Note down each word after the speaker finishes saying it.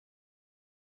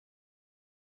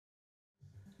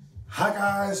Hi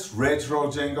guys, Retro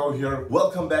Django here.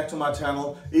 Welcome back to my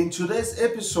channel. In today's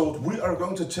episode, we are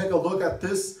going to take a look at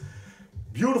this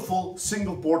beautiful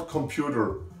single board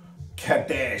computer,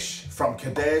 from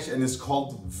Khadas, and it's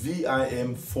called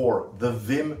VIM4, the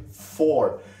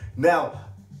VIM4. Now,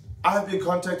 I've been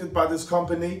contacted by this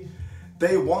company.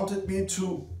 They wanted me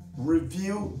to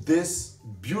review this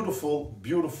beautiful,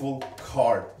 beautiful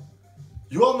card.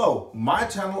 You all know, my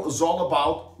channel is all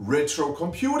about retro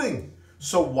computing.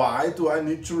 So why do I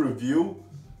need to review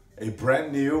a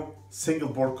brand new single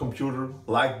board computer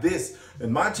like this?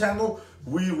 In my channel,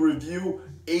 we review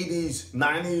 80s,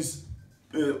 90s,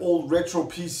 old retro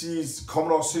PCs,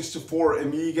 Commodore 64,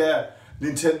 Amiga,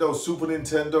 Nintendo, Super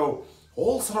Nintendo,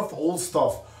 all sort of old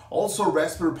stuff. Also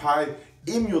Raspberry Pi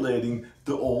emulating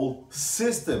the old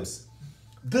systems.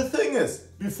 The thing is,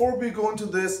 before we go into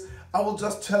this, I will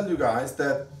just tell you guys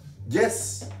that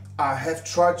yes, I have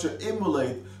tried to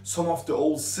emulate some of the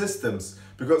old systems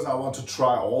because I want to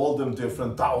try all them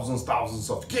different thousands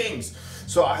of games.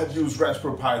 So I have used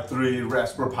Raspberry Pi 3,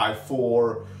 Raspberry Pi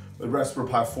 4, Raspberry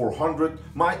Pi 400.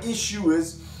 My issue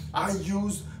is I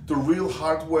use the real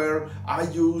hardware. I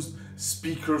use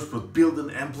speakers with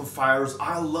built-in amplifiers.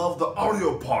 I love the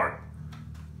audio part.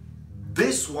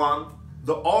 This one,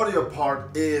 the audio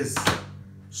part is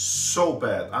so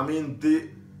bad. I mean,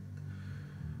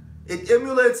 it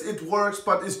emulates, it works,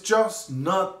 but it's just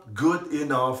not good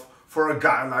enough for a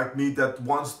guy like me that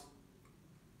wants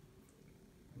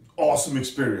awesome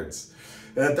experience.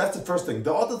 That's the first thing.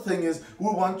 The other thing is we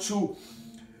want to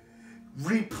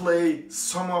replay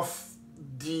some of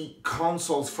the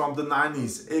consoles from the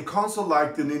 90s. A console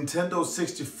like the Nintendo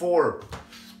 64.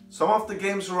 Some of the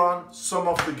games run, some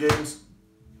of the games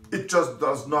it just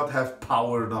does not have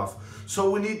power enough. So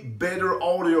we need better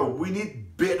audio, we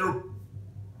need better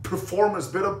performance,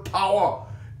 better power.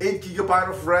 8 GB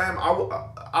of RAM.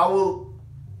 I will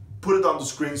put it on the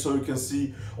screen so you can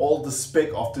see all the spec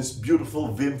of this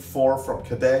beautiful VIM4 from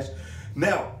Khadas.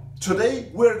 Now,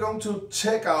 today we're going to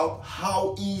check out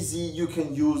how easy you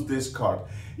can use this card.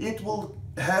 It will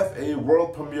have a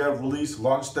world premiere release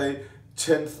launch day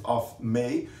 10th of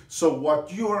May. So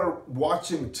what you are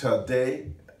watching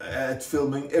today at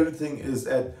filming, everything is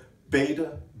at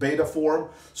beta form.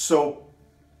 So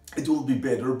it will be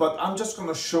better, but I'm just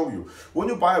gonna show you. When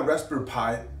you buy a Raspberry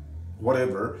Pi,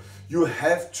 whatever, you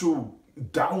have to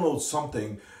download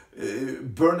something,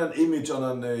 burn an image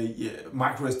on a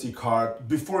micro SD card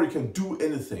before you can do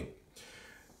anything.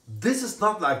 This is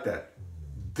not like that.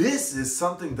 This is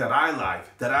something that I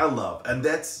like, that I love, and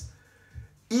that's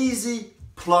easy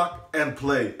plug and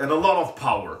play and a lot of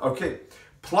power, okay?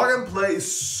 Plug and play is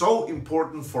so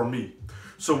important for me.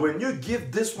 So when you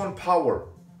give this one power,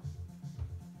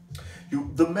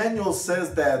 the manual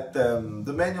says that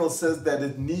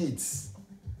it needs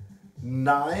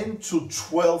 9 to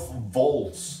 12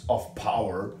 volts of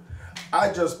power.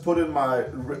 I just put in my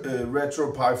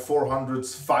Retro Pi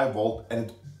 400's 5 volt and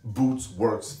it boots,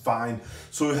 works fine.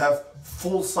 So you have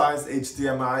full-size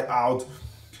HDMI out.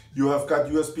 You have got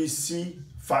USB-C,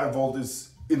 5 volt is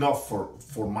enough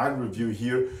for my review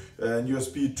here. And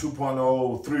USB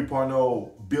 2.0,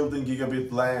 3.0, built-in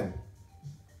Gigabit LAN.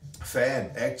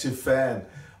 Fan, active fan,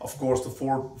 of course the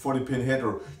 440 pin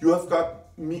header. You have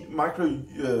got micro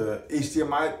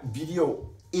HDMI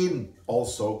video in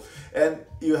also, and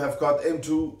you have got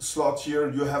M2 slot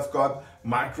here, you have got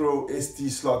micro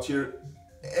SD slot here,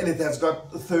 and it has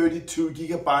got 32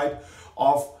 GB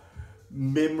of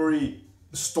memory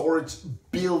storage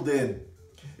built in.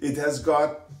 It has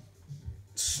got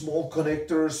small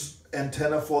connectors,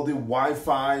 antenna for the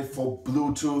Wi-Fi, for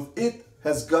Bluetooth. It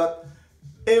has got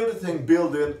everything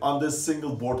built in on this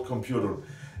single board computer.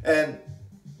 And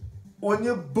when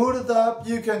you boot it up,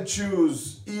 you can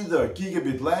choose either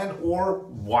Gigabit LAN or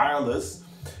wireless.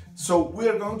 So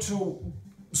we're going to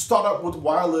start up with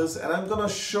wireless, and I'm gonna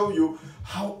show you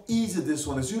how easy this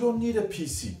one is. You don't need a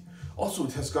PC. Also,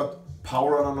 it has got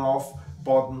power on and off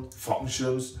button,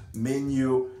 functions,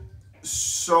 menu.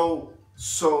 So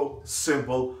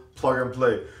simple, plug and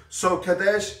play. So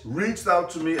Khadas reached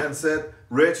out to me and said,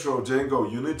 Retro Django,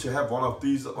 you need to have one of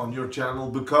these on your channel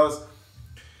because,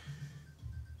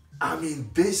 I mean,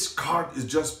 this card is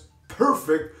just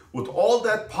perfect with all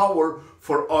that power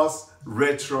for us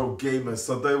retro gamers.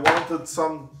 So they wanted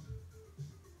some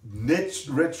niche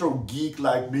retro geek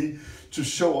like me to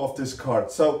show off this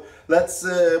card. So let's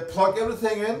plug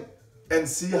everything in and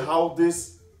see how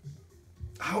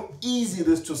easy it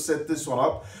is to set this one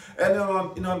up. And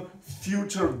in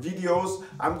future videos,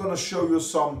 I'm gonna show you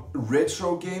some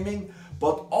retro gaming,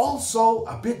 but also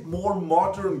a bit more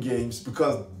modern games,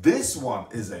 because this one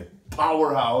is a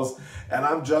powerhouse, and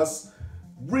I'm just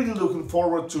really looking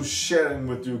forward to sharing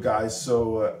with you guys.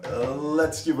 So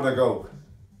let's give it a go.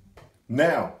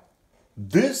 Now,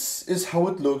 this is how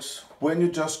it looks when you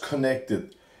just connect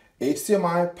it.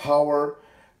 HDMI, power,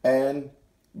 and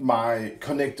my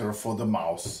connector for the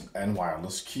mouse and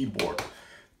wireless keyboard.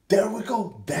 There we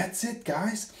go. That's it,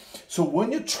 guys. So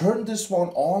when you turn this one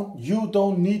on, you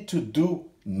don't need to do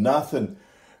nothing.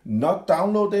 Not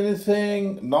download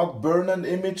anything, not burn an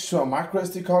image to a micro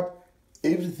SD card.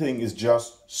 Everything is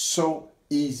just so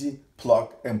easy,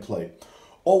 plug and play.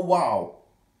 Oh wow,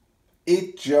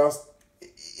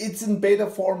 it's in beta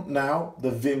form now,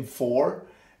 the VIM4.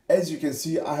 As you can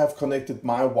see, I have connected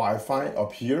my Wi-Fi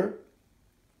up here.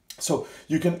 So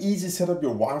you can easily set up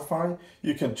your Wi-Fi.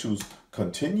 You can choose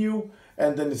continue,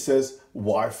 and then it says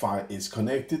Wi-Fi is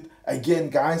connected. Again,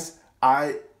 guys,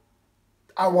 I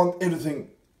want everything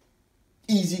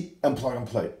easy and plug and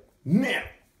play. Now,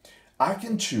 I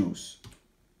can choose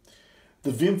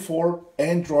the VIM4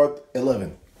 Android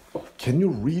 11. Can you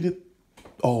read it?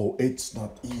 Oh, it's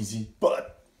not easy,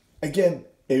 but again,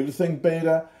 everything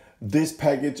beta. This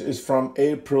package is from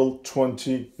April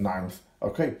 29th.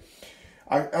 Okay,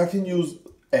 I can use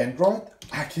Android.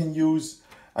 I can use,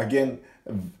 again,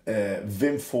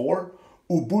 VIM4,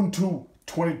 Ubuntu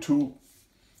 22,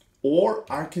 or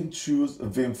I can choose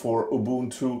VIM4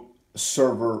 Ubuntu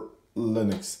Server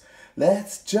Linux.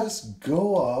 Let's just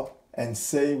go up and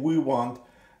say we want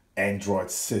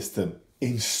Android system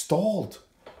installed.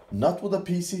 Not with a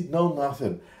PC, no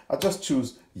nothing. I just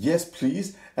choose yes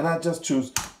please, and I just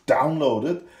choose download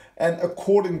it. And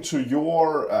according to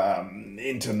your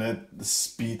internet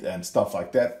speed and stuff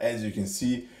like that, as you can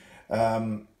see,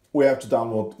 we have to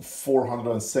download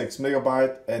 406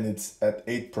 megabyte and it's at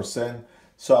 8%.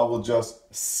 So I will just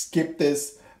skip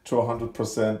this to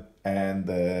 100% and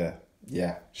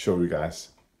yeah, show you guys.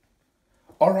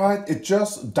 All right, it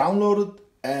just downloaded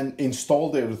and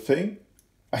installed everything.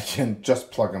 I can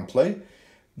just plug and play.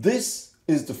 This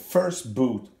is the first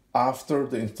boot after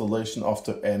the installation of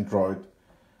the Android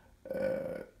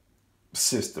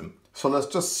system. So let's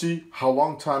just see how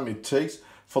long time it takes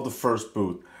for the first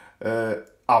boot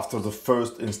after the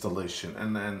first installation.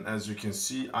 And then as you can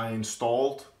see, I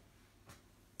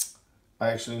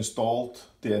actually installed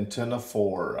the antenna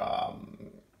for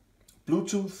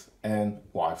Bluetooth and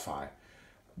Wi-Fi.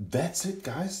 That's it,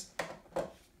 guys.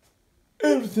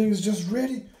 Everything is just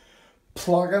ready.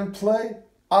 Plug and play.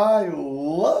 I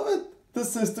love it. The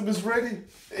system is ready.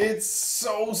 It's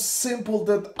so simple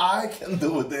that I can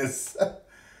do this.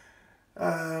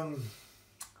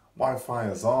 Wi-Fi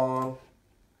is on.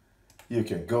 You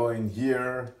can go in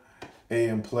here,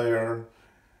 AM player,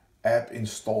 app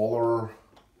installer,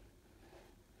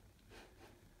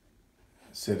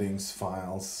 settings,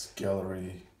 files,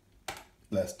 gallery.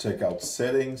 Let's check out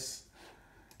settings,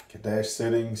 Khadas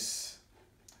settings,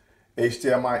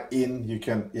 HDMI in. You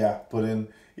can put in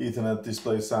Ethernet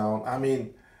display sound. I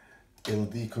mean,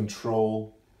 LED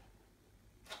control.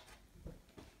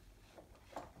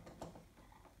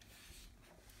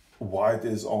 White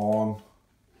is on.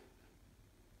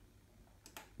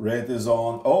 Red is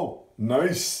on. Oh,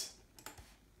 nice.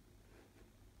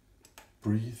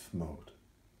 Breathe mode.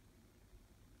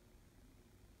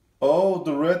 Oh,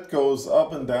 the red goes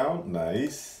up and down.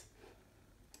 Nice.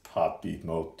 Heartbeat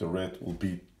mode. The red will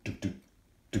be tuk tuk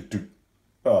tuk tuk.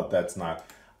 Oh, that's not.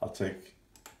 I'll take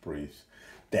breathe.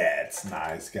 That's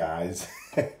nice, guys.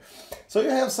 So you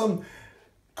have some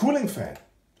cooling fan.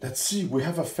 Let's see. We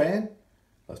have a fan.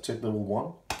 Let's check level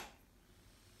 1.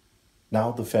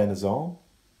 Now the fan is on.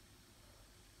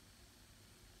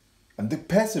 And the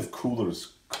passive cooler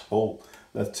is cold.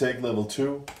 Let's check level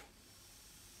 2.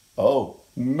 Oh,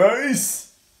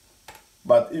 nice!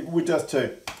 But if we just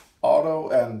check auto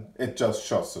and it just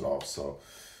shuts it off. So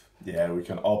yeah, we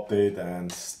can update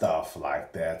and stuff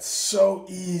like that. So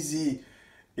easy.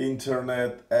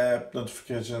 Internet, app,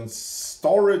 notifications,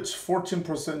 storage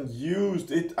 14%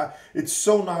 used. It's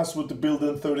so nice with the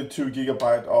built-in 32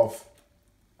 gigabyte of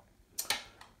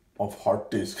hard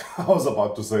disk. I was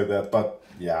about to say that, but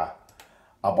yeah,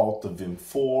 about the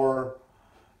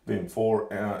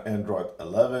VIM4 Android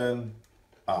 11.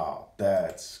 Oh,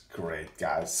 that's great,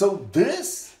 guys. So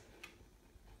this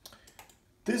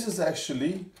is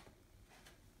actually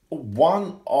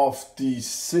one of the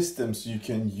systems you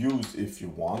can use if you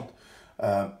want.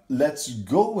 Let's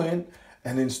go in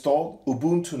and install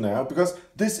Ubuntu now, because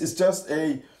this is just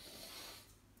a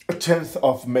 10th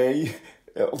of May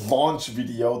launch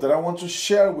video that I want to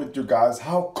share with you guys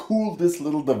how cool this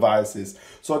little device is.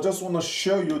 So I just want to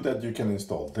show you that you can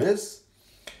install this,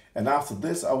 and after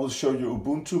this I will show you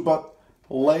Ubuntu. But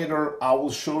later I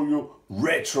will show you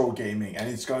retro gaming, and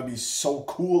it's gonna be so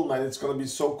cool, man. It's gonna be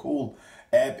so cool.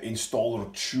 App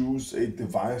installer, choose a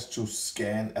device to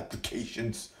scan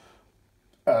applications.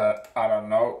 I don't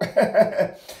know.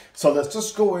 So let's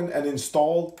just go in and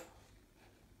install.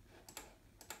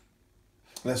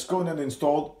 Let's go in and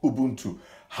install Ubuntu.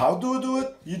 How do we do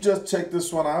it? You just check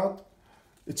this one out.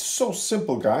 It's so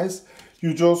simple, guys.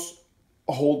 You just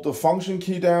hold the function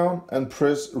key down and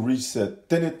press reset.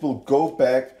 Then it will go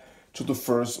back to the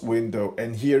first window.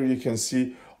 And here you can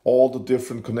see all the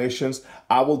different connections.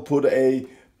 I will put a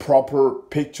proper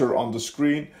picture on the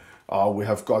screen. We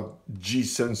have got G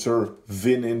sensor,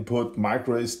 VIN input,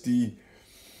 micro SD,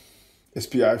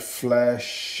 SPI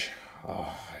Flash.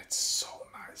 Oh, it's so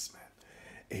nice,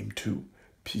 man. M2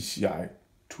 PCI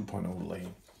 2.0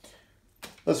 lane.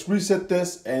 Let's reset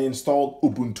this and install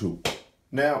Ubuntu.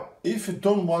 Now, if you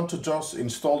don't want to just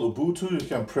install Ubuntu, you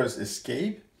can press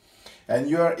escape and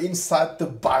you are inside the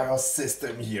BIOS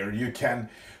system here. You can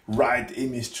write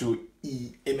image to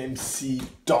EMMC,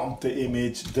 dump the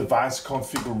image, device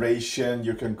configuration.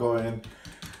 You can go in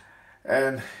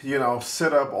and, you know,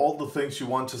 set up all the things you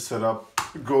want to set up.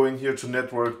 Go in here to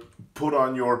network, put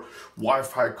on your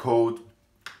Wi-Fi code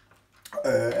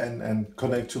and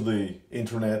connect to the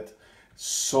internet.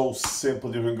 So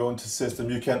simple. You can go into system.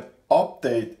 You can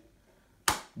update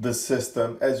the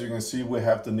system. As you can see, we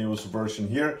have the newest version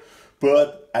here.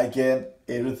 But again,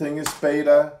 everything is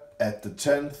beta. At the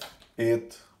 10th,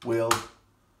 it will...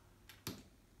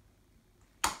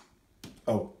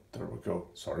 Oh, there we go.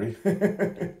 Sorry.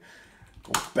 Go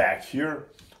back here.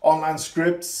 Online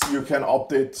scripts. You can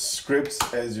update scripts.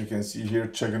 As you can see here,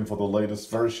 checking for the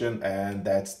latest version. And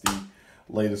that's the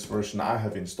latest version I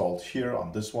have installed here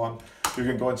on this one. You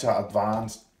can go into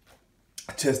advanced,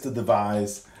 test the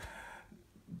device,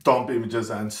 dump images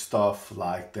and stuff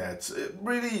like that.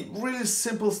 Really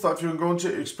simple stuff. You can go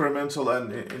into experimental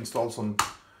and install some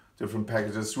different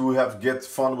packages. We have Get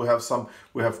Fun, we have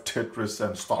Tetris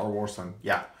and Star Wars and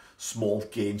yeah, small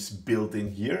games built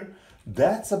in here.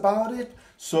 That's about it.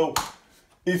 So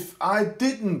if I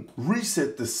didn't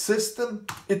reset the system,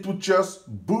 it would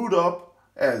just boot up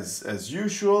as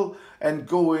usual and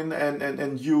go in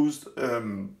and use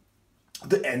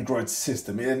the Android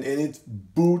system, and it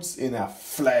boots in a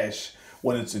flash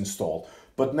when it's installed.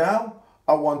 But now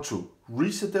I want to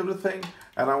reset everything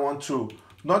and I want to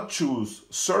not choose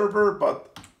server,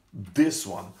 but this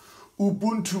one,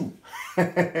 Ubuntu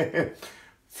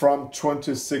from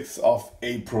 26th of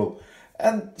April.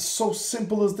 And so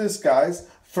simple as this, guys.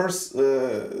 First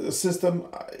system,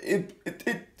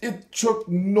 it took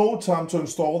no time to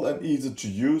install and easy to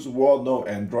use. Well, no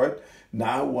Android.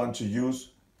 Now I want to use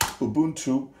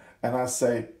Ubuntu and I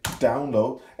say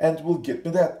download and it will get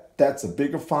me that. That's a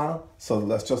bigger file. So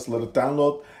let's just let it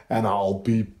download and I'll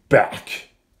be back.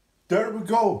 There we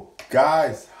go.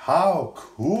 Guys, how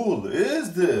cool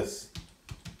is this?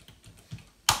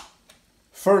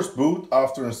 First boot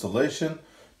after installation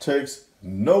takes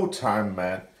no time,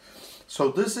 man. So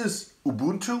this is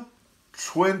Ubuntu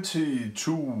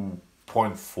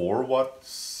 22.4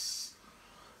 watts.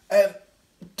 And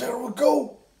there we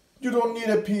go. You don't need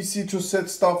a PC to set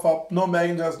stuff up. No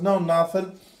magnets, no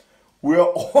nothing. We're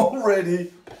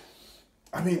already,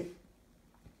 I mean,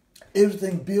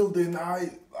 everything built in.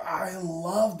 I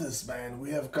love this, man.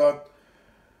 We have got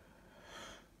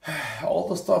all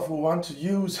the stuff we want to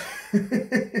use.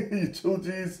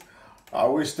 Utilities. I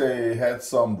wish they had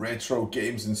some retro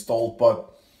games installed,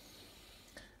 but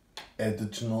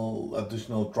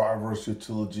additional drivers,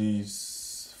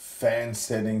 utilities, fan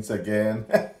settings again.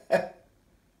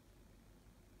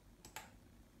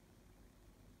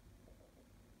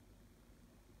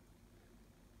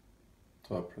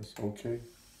 So I press OK.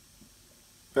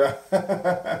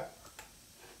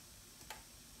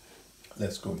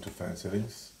 Let's go into fan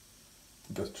settings.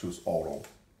 Just choose auto.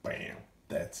 Bam.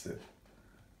 That's it.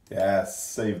 Yeah,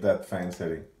 save that fan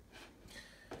setting.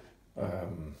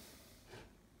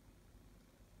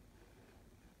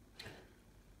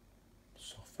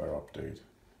 Software update.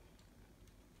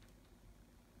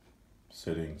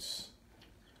 Settings.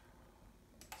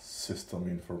 System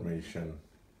information.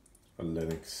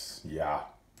 Linux. Yeah.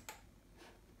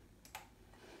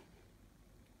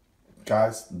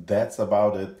 Guys, that's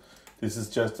about it. This is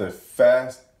just a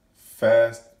fast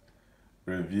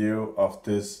review of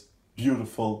this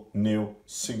beautiful new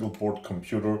single board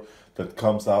computer that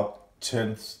comes out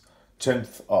 10th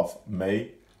of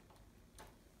May.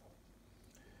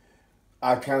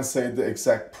 I can't say the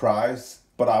exact price,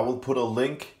 but I will put a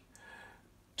link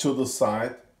to the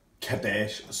site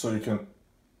Khadas so you can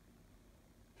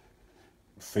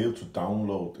failed to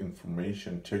download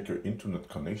information. Check your internet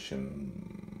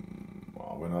connection.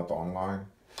 Oh, we're not online.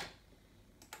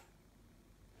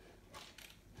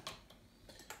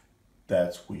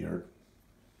 That's weird.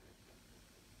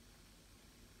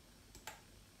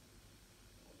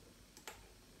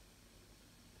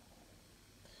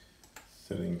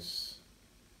 Settings,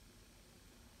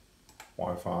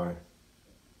 Wi-Fi.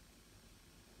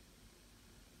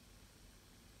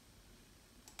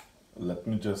 Let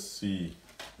me just see.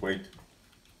 Wait.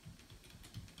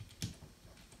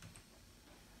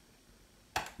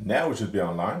 Now we should be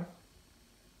online.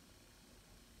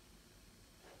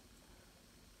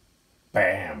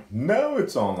 Bam! Now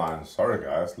it's online. Sorry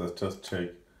guys, let's just check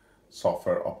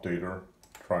software updater.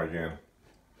 Try again.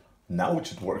 Now it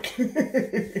should work.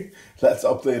 Let's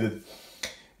update it.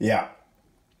 Yeah.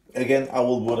 Again, I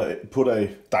will put a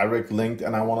direct link,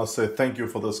 and I want to say thank you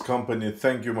for this company.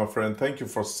 Thank you, my friend. Thank you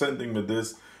for sending me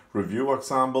this review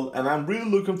example. And I'm really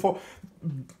looking for,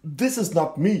 this is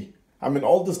not me. I mean,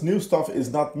 all this new stuff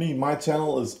is not me. My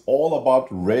channel is all about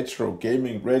retro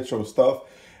gaming, retro stuff.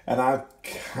 And I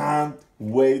can't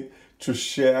wait to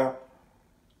share.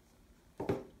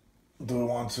 Do you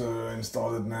want to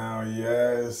install it now?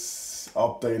 Yes,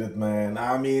 update it, man.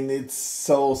 I mean, it's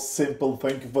so simple.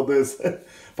 Thank you for this.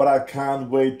 But I can't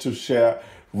wait to share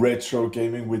retro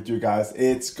gaming with you guys.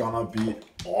 It's gonna be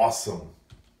awesome.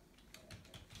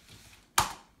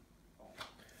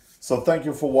 So thank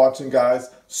you for watching, guys.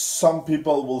 Some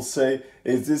people will say,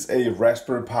 is this a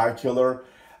Raspberry Pi killer?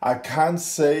 I can't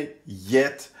say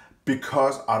yet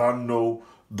because I don't know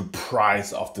the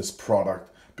price of this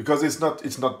product, because it's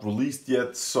not released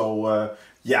yet. So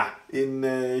yeah,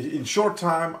 in short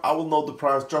time I will know the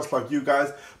price, just like you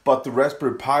guys. But the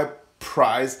Raspberry Pi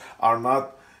price are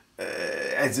not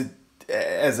as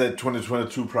a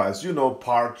 2022 price, you know,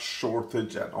 part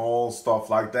shortage and all stuff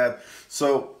like that.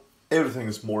 So everything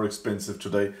is more expensive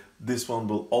today. This one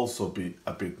will also be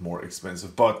a bit more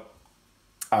expensive, but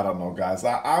I don't know, guys.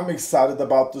 I'm excited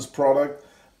about this product,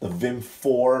 the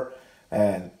VIM4,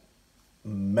 and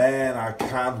man, I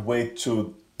can't wait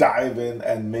to dive in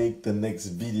and make the next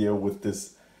video with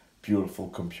this beautiful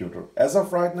computer. As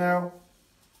of right now,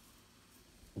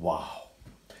 wow.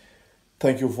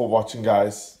 Thank you for watching,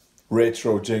 guys.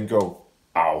 Retro Django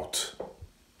out.